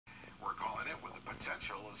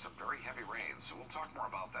potential of some very heavy rains. So we'll talk more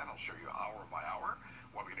about that. I'll show you hour by hour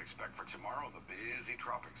what we can expect for tomorrow in the busy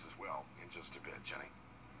tropics as well in just a bit. Jenny?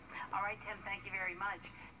 All right, Tim, thank you very much.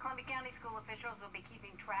 Columbia County school officials will be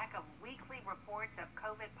keeping track of weekly reports of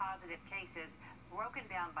COVID-positive cases broken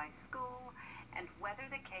down by school and whether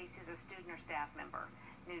the case is a student or staff member.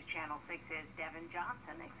 News Channel 6's Devin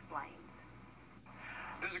Johnson explains.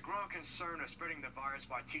 There's a growing concern of spreading the virus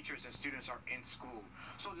while teachers and students are in school.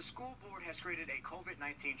 So the school board has created a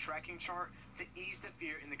COVID-19 tracking chart to ease the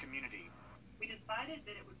fear in the community. We decided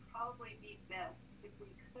that it would probably be best, if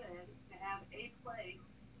we could, to have a place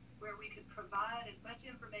where we could provide as much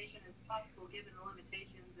information as possible given the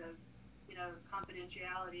limitations of,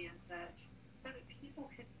 confidentiality and such, so that people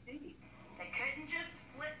could see. They couldn't just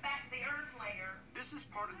flip back the earth layer. This is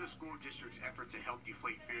part of the school district's effort to help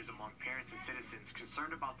deflate fears among parents and citizens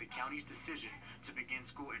concerned about the county's decision to begin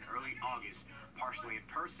school in early August, partially in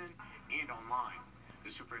person and online. The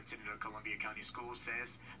superintendent of Columbia County Schools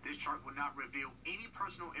says this chart will not reveal any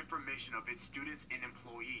personal information of its students and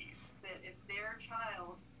employees. That if their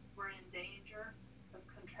child were in danger of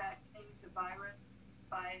contracting the virus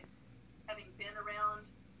by having been around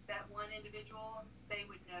that one individual, they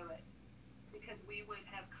would know it, because we would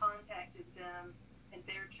have contacted them and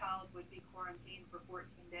their child would be quarantined for 14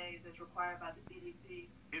 days as required by the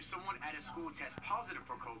CDC. If someone at a school tests positive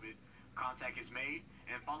for COVID, contact is made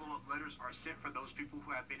and follow-up letters are sent for those people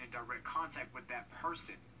who have been in direct contact with that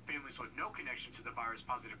person. Families with no connection to the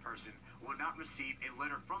virus-positive person will not receive a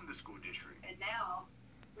letter from the school district. And now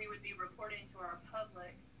we would be reporting to our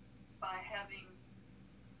public by having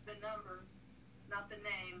the number, not the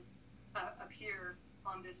name, appear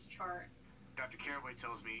on this chart. Dr. Caraway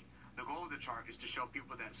tells me the goal of the chart is to show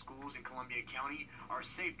people that schools in Columbia County are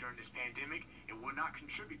safe during this pandemic and will not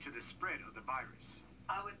contribute to the spread of the virus.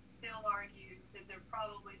 I would still argue that they're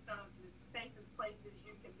probably some of the safest places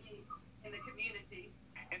you can be in the community.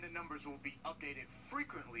 And the numbers will be updated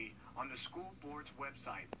frequently on the school board's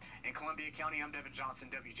website. In Columbia County, I'm Devin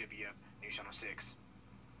Johnson, WJBF, News Channel 6.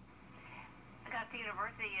 Augusta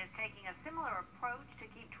University is taking a similar approach to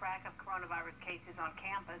keep track of coronavirus cases on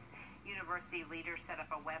campus. University leaders set up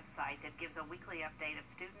a website that gives a weekly update of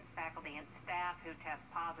students, faculty, and staff who test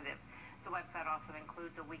positive. The website also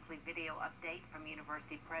includes a weekly video update from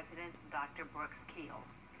University President Dr. Brooks Keel.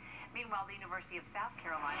 Meanwhile, the University of South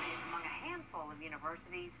Carolina is among a handful of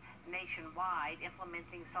universities nationwide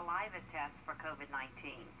implementing saliva tests for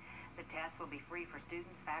COVID-19. The test will be free for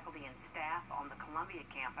students, faculty, and staff on the Columbia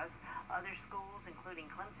campus. Other schools, including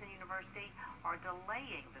Clemson University, are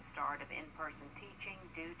delaying the start of in-person teaching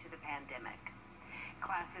due to the pandemic.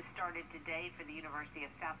 Classes started today for the University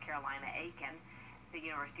of South Carolina-Aiken. The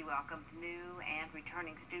university welcomed new and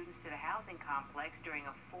returning students to the housing complex during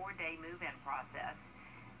a 4-day move-in process.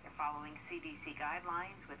 They're following CDC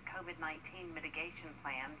guidelines with COVID-19 mitigation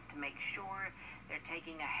plans to make sure they're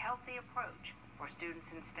taking a healthy approach for students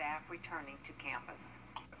and staff returning to campus.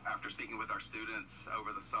 After speaking with our students over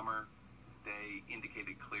the summer, they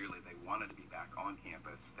indicated clearly they wanted to be back on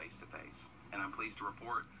campus face-to-face. And I'm pleased to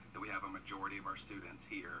report that we have a majority of our students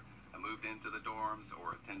here moved into the dorms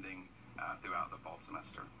or attending throughout the fall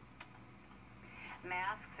semester.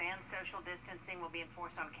 Masks and social distancing will be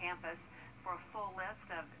enforced on campus. For a full list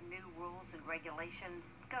of new rules and regulations,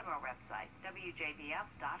 go to our website,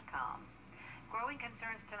 wjbf.com. Growing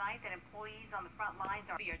concerns tonight that employees on the front lines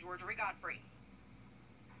are Georgia Godfrey.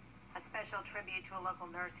 A special tribute to a local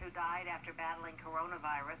nurse who died after battling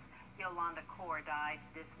coronavirus. Yolanda Kaur died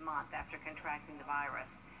this month after contracting the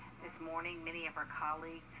virus. This morning, many of her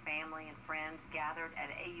colleagues, family, and friends gathered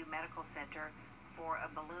at AU Medical Center for a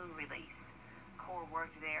balloon release. Kaur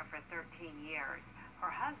worked there for 13 years.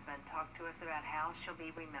 Her husband talked to us about how she'll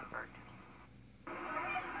be remembered.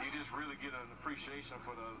 You just really get an appreciation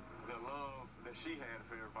for the love that she had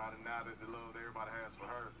for everybody, now that the love that everybody has for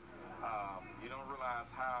her. You don't realize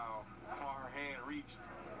how far her hand reached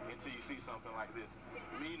until you see something like this.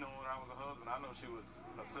 Me knowing I was a husband, I know she was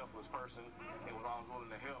a selfless person and was always willing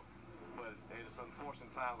to help. But it's unfortunate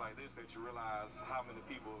times like this that you realize how many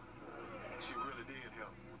people she really did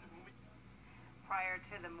help. Prior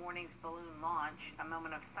to the morning's balloon launch, a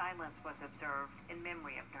moment of silence was observed in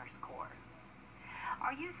memory of Nurse Kaur.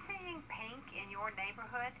 Are you seeing pink in your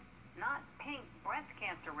neighborhood? Not pink breast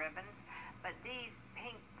cancer ribbons, but these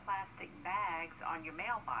pink plastic bags on your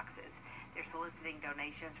mailboxes. They're soliciting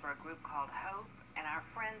donations for a group called Hope, and our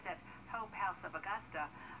friends at Hope House of Augusta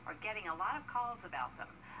are getting a lot of calls about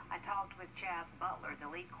them. I talked with Chaz Butler,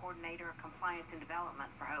 the lead coordinator of compliance and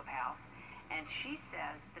development for Hope House, and she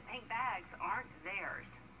says the pink bags aren't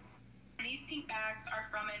theirs. These pink bags are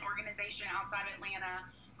from an organization outside of Atlanta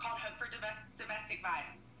called Hope for Domestic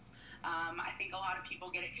Violence. I think a lot of people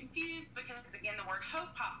get it confused because, again, the word hope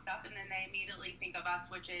pops up and then they immediately think of us,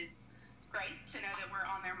 which is great to know that we're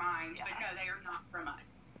on their mind, but no, they are not from us.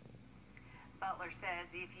 Butler says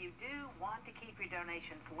if you do want to keep your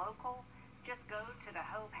donations local, just go to the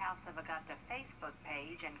Hope House of Augusta Facebook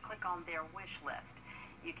page and click on their wish list.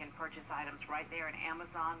 You can purchase items right there, and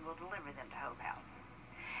Amazon will deliver them to Hope House.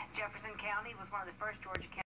 Jefferson County was one of the first Georgia counties